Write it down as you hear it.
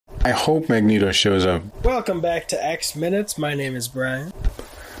I hope Magneto shows up. Welcome back to X Minutes. My name is Brian.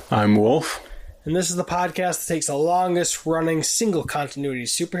 I'm Wolf. And this is the podcast that takes the longest running single continuity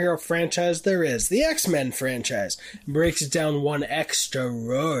superhero franchise there is, the X-Men franchise, and breaks it down one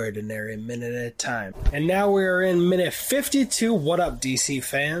extraordinary minute at a time. And now we are in minute 52, what up DC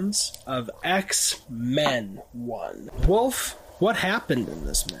fans, of X-Men 1. Wolf, what happened in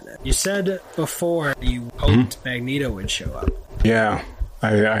this minute? You said before you hoped Magneto would show up. Yeah,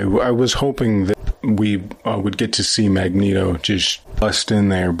 I was hoping that we would get to see Magneto just bust in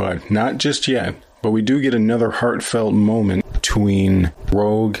there, but not just yet. But we do get another heartfelt moment between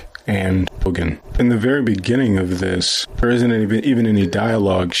Rogue and Logan. In the very beginning of this, there isn't even any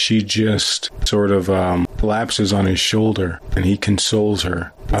dialogue. She just sort of collapses on his shoulder, and he consoles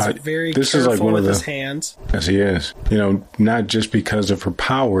her. He's very this careful is like one with of his hands. Yes, he is. You know, not just because of her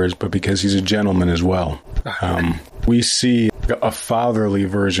powers, but because he's a gentleman as well. We see a fatherly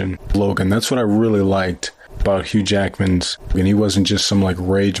version of Logan. That's what I really liked about Hugh Jackman's. And he wasn't just some like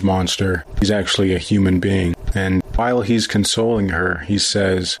rage monster. He's actually a human being. And while he's consoling her, he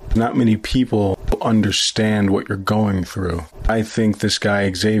says, not many people understand what you're going through. I think this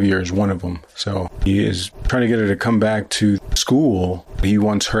guy Xavier is one of them. So he is trying to get her to come back to school. He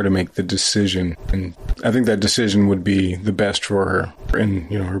wants her to make the decision. And I think that decision would be the best for her, in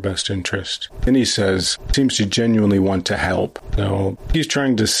her best interest. Then he says, seems to genuinely want to help. So he's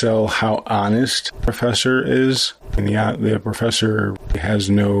trying to sell how honest Professor is. And the professor has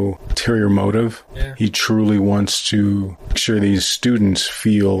no ulterior motive. Yeah. He truly wants to make sure these students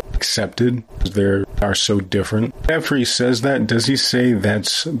feel accepted because they are so different. After he says that, does he say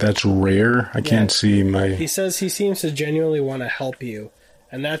that's rare? I can't see my... He says he seems to genuinely want to help you.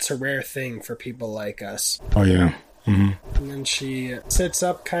 And that's a rare thing for people like us. Oh, yeah. Mm-hmm. And then she sits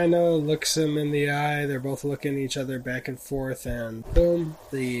up, kind of looks him in the eye. They're both looking at each other back and forth, and boom,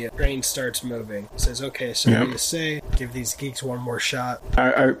 the train starts moving. Says, okay, so what do you say? Give these geeks one more shot.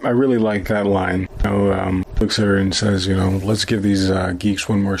 I really like that line. Looks at her and says, let's give these geeks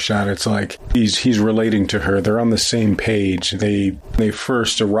one more shot. It's like he's relating to her. They're on the same page. They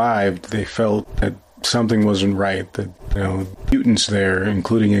first arrived, they felt that something wasn't right, that mutants there,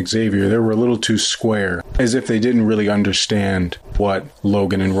 including Xavier, they were a little too square, as if they didn't really understand what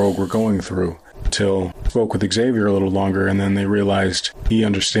Logan and Rogue were going through, until spoke with Xavier a little longer, and then they realized he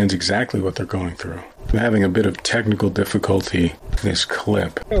understands exactly what they're going through. I'm having a bit of technical difficulty with this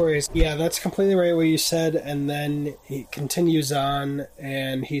clip. No worries. Yeah, that's completely right what you said, and then he continues on,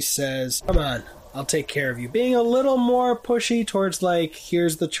 and he says, come on, I'll take care of you. Being a little more pushy towards, like,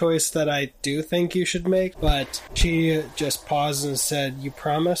 here's the choice that I do think you should make. But she just paused and said, you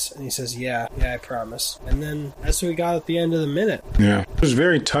promise? And he says, yeah, I promise. And then that's what we got at the end of the minute. Yeah. It was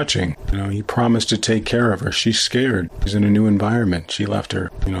very touching. He promised to take care of her. She's scared. She's in a new environment. She left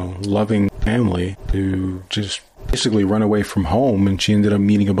her, loving family to just basically run away from home, and she ended up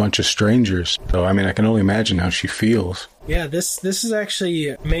meeting a bunch of strangers. So, I can only imagine how she feels. Yeah, this is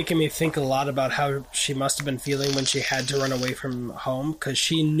actually making me think a lot about how she must have been feeling when she had to run away from home, because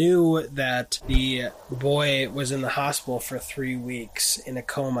she knew that the boy was in the hospital for 3 weeks in a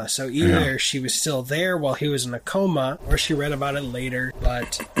coma. So either she was still there while he was in a coma, or she read about it later,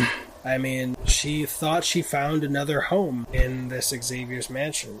 but... she thought she found another home in this Xavier's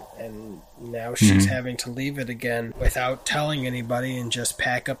mansion, and now she's having to leave it again without telling anybody and just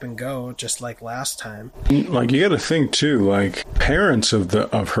pack up and go, just like last time. Like, you gotta think, too, like, parents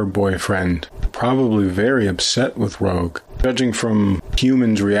of her boyfriend probably very upset with Rogue. Judging from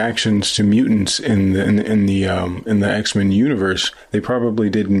humans' reactions to mutants in the X-Men universe, they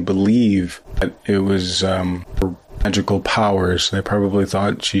probably didn't believe that it was magical powers. They probably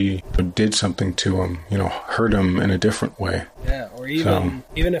thought she did something to him, hurt him in a different way. Yeah, or even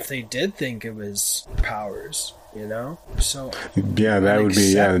if they did think it was powers, So yeah, that would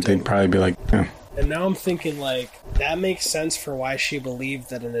be they'd probably be like, yeah. And now I'm thinking, like, that makes sense for why she believed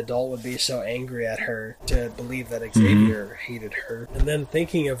that an adult would be so angry at her, to believe that Xavier hated her. And then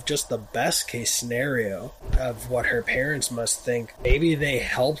thinking of just the best case scenario of what her parents must think. Maybe they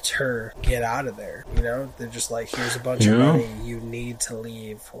helped her get out of there, They're just like, here's a bunch of money, you need to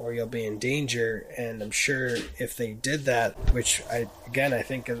leave or you'll be in danger. And I'm sure if they did that, which I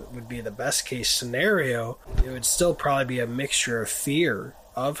think it would be the best case scenario, it would still probably be a mixture of fear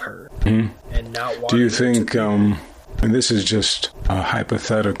of her and not wanting. Do you think, and this is just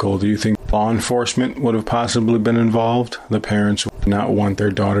hypothetical, do you think law enforcement would have possibly been involved? The parents would not want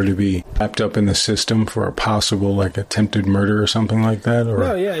their daughter to be wrapped up in the system for a possible, like, attempted murder or something like that? Or?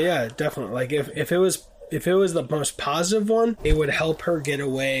 No, yeah, definitely. Like, if it was the most positive one, it would help her get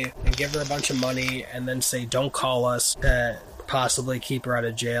away and give her a bunch of money and then say, don't call us, possibly keep her out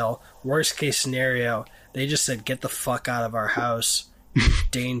of jail. Worst case scenario, they just said, get the fuck out of our house.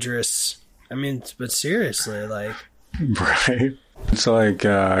 Dangerous. I mean, but seriously, like... Right. It's like,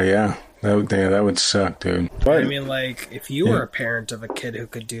 yeah. That would suck, dude. But, I mean, like, if you were a parent of a kid who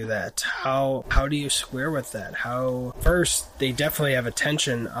could do that, how do you square with that? First, they definitely have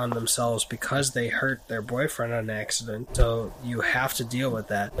attention on themselves because they hurt their boyfriend on an accident, so you have to deal with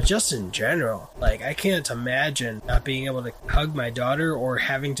that. But just in general, like, I can't imagine not being able to hug my daughter or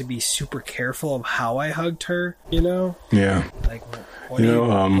having to be super careful of how I hugged her, you know? Yeah. Like,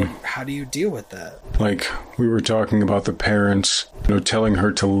 how do you deal with that? Like, we were talking about the parents, telling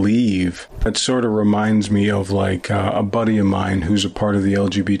her to leave. That sort of reminds me of, like, a buddy of mine who's a part of the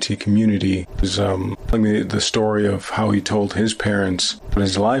LGBT community. Is telling me the story of how he told his parents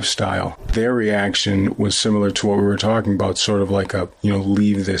his lifestyle. Their reaction was similar to what we were talking about, sort of like a,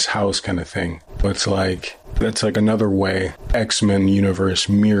 leave this house kind of thing. But it's like... That's like another way X-Men universe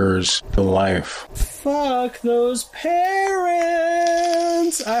mirrors the life. Fuck those parents!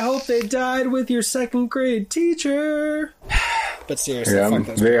 I hope they died with your second grade teacher. But seriously, fuck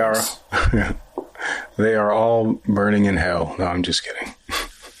those parents. They are all burning in hell. No, I'm just kidding.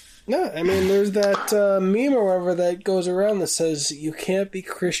 No, I mean, there's that meme or whatever that goes around that says you can't be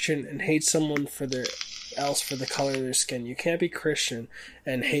Christian and hate someone for the color of their skin. You can't be Christian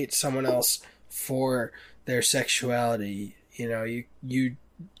and hate someone else for their sexuality. You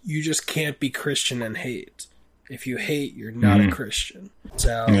just can't be Christian and hate. If you hate, you're not a Christian.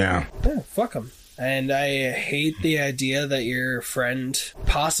 So yeah, fuck them. And I hate the idea that your friend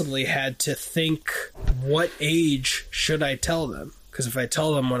possibly had to think, what age should I tell them? Because if I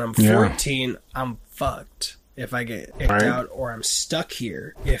tell them when I'm 14, I'm fucked. If I get kicked out, or I'm stuck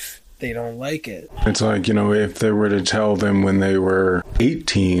here if they don't like it. It's like, if they were to tell them when they were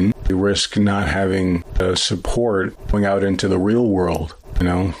 18, they risk not having support going out into the real world,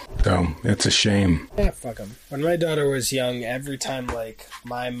 So it's a shame. Yeah, fuck them. When my daughter was young, every time, like,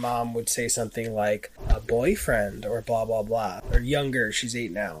 my mom would say something like, a boyfriend, or blah, blah, blah, or younger, she's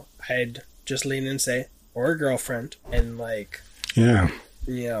 8 now, I'd just lean in and say, or a girlfriend, and, like... Yeah.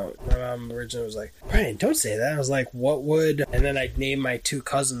 My mom originally was like, Brian, don't say that. I was like, what would... And then I'd name my 2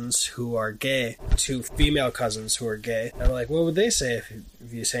 cousins who are gay, 2 female cousins who are gay. And I'm like, what would they say if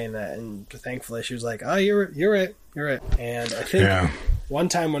you're saying that? And thankfully she was like, oh, you're right. And I think one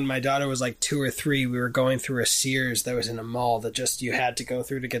time when my daughter was like 2 or 3, we were going through a Sears that was in a mall that just you had to go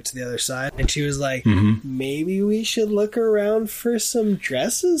through to get to the other side. And she was like, maybe we should look around for some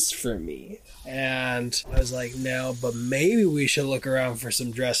dresses for me. And I was like, no, but maybe we should look around for some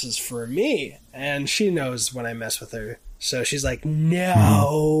dresses for me. And she knows when I mess with her. So she's like,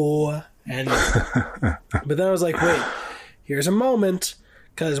 no. And but then I was like, wait, here's a moment.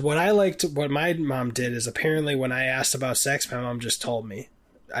 Because what my mom did is apparently when I asked about sex, my mom just told me.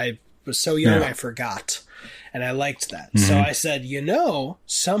 I was so young, I forgot. And I liked that. So I said,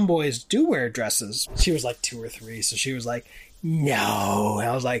 some boys do wear dresses. She was like 2 or 3. So she was like, no. And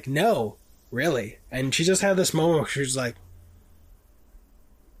I was like, no. Really? And she just had this moment where she was like...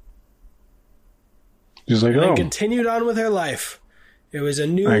 She's like, and continued on with her life. It was a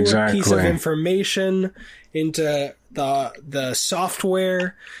new piece of information into the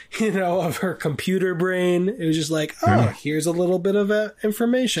software, of her computer brain. It was just like, here's a little bit of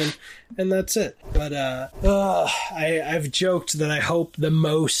information, and that's it. But I've joked that I hope the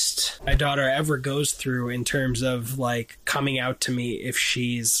most my daughter ever goes through in terms of, like, coming out to me if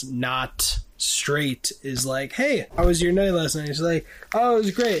she's not straight is like, hey, how was your night last night? She's like, oh, it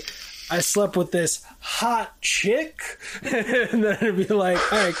was great. I slept with this hot chick. And then it'd be like,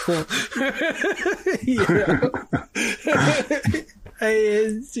 all right, cool.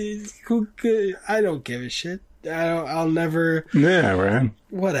 I don't give a shit. I'll never... Yeah, right.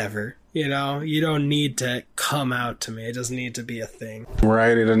 Whatever. You don't need to come out to me. It doesn't need to be a thing.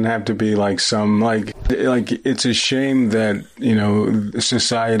 Right. It doesn't have to be like some, like it's a shame that,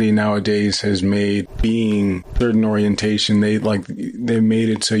 society nowadays has made being certain orientation, they made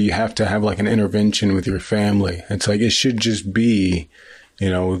it so you have to have like an intervention with your family. It's like, it should just be,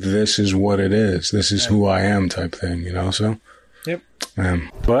 this is what it is. This is who I am type thing, so. Yep.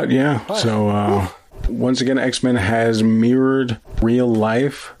 But yeah, so, once again, X-Men has mirrored real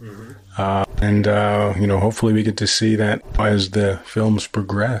life. And hopefully we get to see that as the films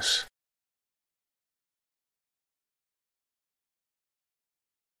progress.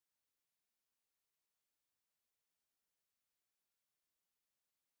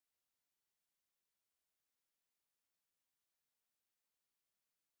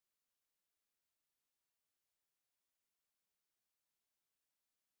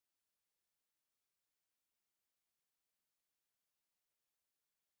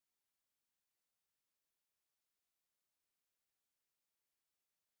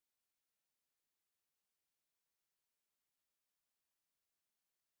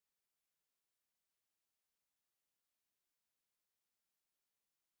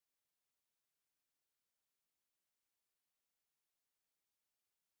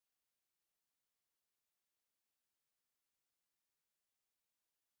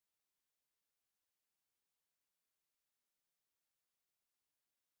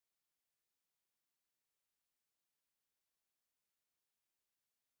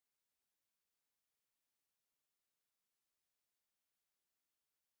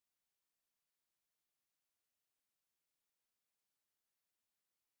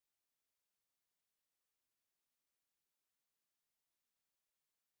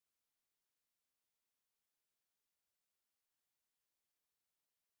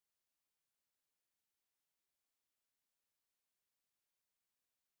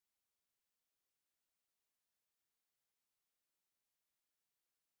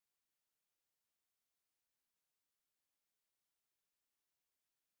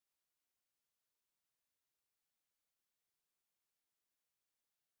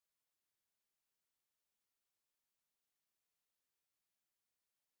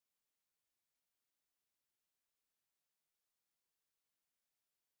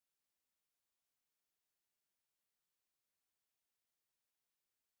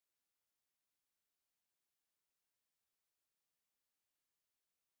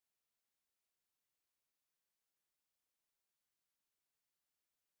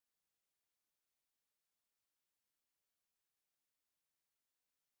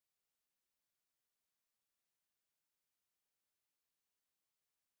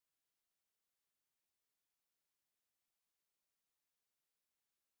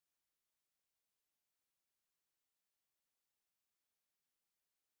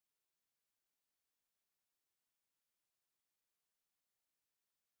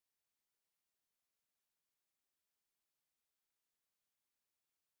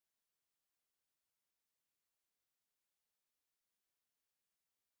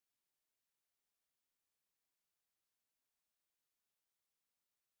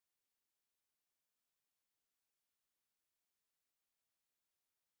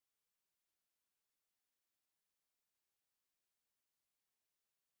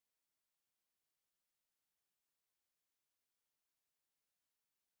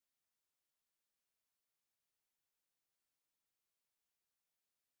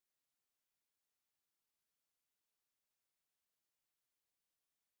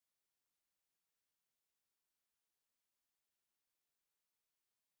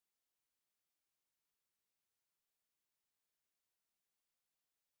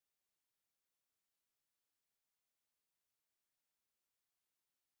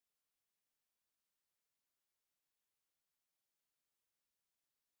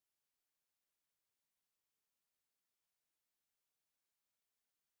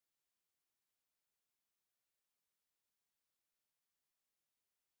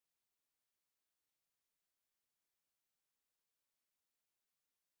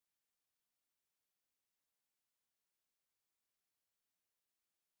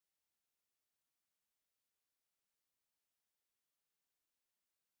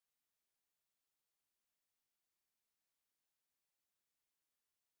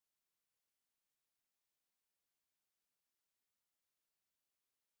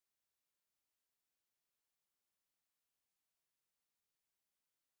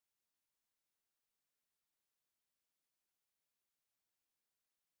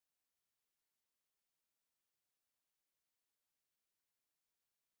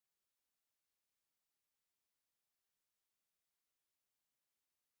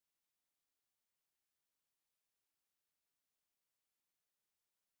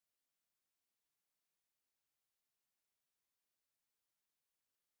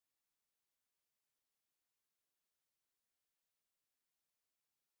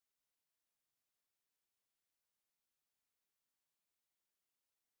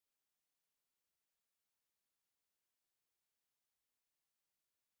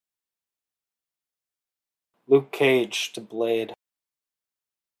 Luke Cage to Blade.